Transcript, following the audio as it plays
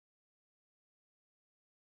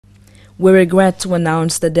We regret to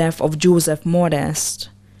announce the death of Joseph Modeste,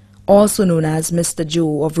 also known as Mr.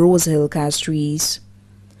 Joe of Rosehill Castries,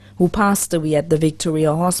 who passed away at the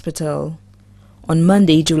Victoria Hospital on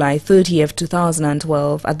Monday, July 30th,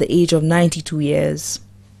 2012, at the age of 92 years.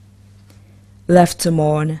 Left to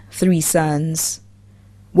mourn, 3 sons: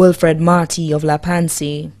 Wilfred Marty of La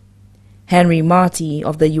Panse, Henry Marty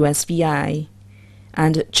of the USVI,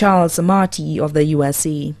 and Charles Marty of the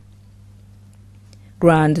USA.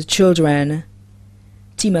 Grandchildren: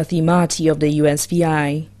 Timothy Marty of the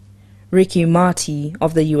USVI, Ricky Marty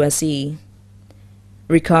of the USA,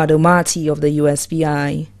 Ricardo Marty of the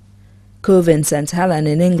USVI, Coven St. Helen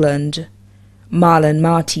in England, Marlon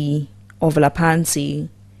Marty of La Panse,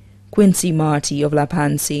 Quincy Marty of La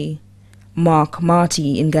Panse, Mark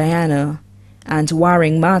Marty in Guyana, and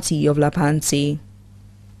Waring Marty of La Panse.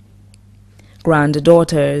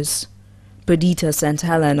 Granddaughters: Perdita St.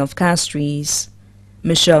 Helen of Castries,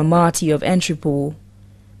 Michelle Marty of Entrepot,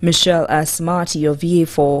 Michelle S. Marty of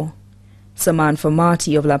Vieux-Fort, Samantha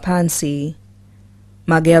Marty of La Panse,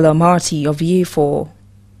 Magella Marty of Vieux-Fort,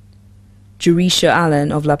 Jerisha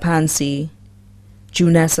Allen of La Panse,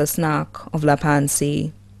 Junessa Snack of La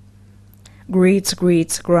Panse.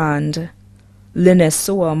 Great-great-grand: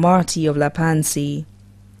 Linessoa Marty of La Panse,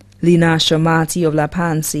 Linasha Marty of La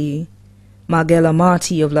Panse, Magella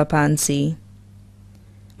Marty of La Panse,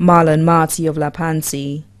 Marlon Marty of La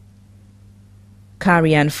Panse,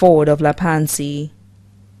 Carrie Ann Ford of La Panse,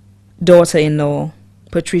 daughter-in-law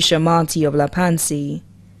Patricia Marty of La Panse,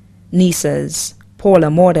 nieces Paula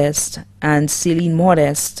Modeste and Celine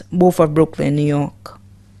Modeste, both of Brooklyn, New York.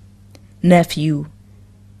 Nephew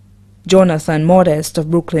Jonathan Modeste of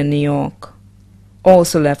Brooklyn, New York.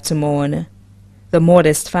 Also left to mourn, the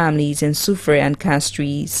Modeste families in Soufrière and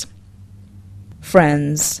Castries.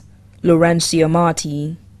 Friends: Laurentia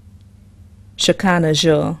Marty, Shakana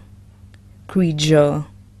Je, Creed Je.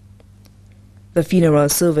 The funeral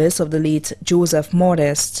service of the late Joseph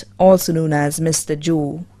Modeste, also known as Mr.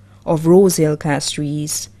 Joe, of Rosehill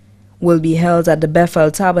Castries, will be held at the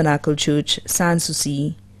Bethel Tabernacle Church,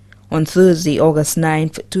 Sanssouci, on Thursday, August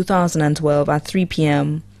 9th, 2012 at 3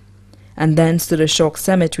 p.m., and thence to the Choc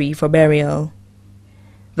Cemetery for burial.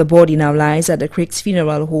 The body now lies at the Cricks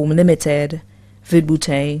Funeral Home Limited, Vide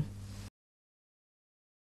Bouteille.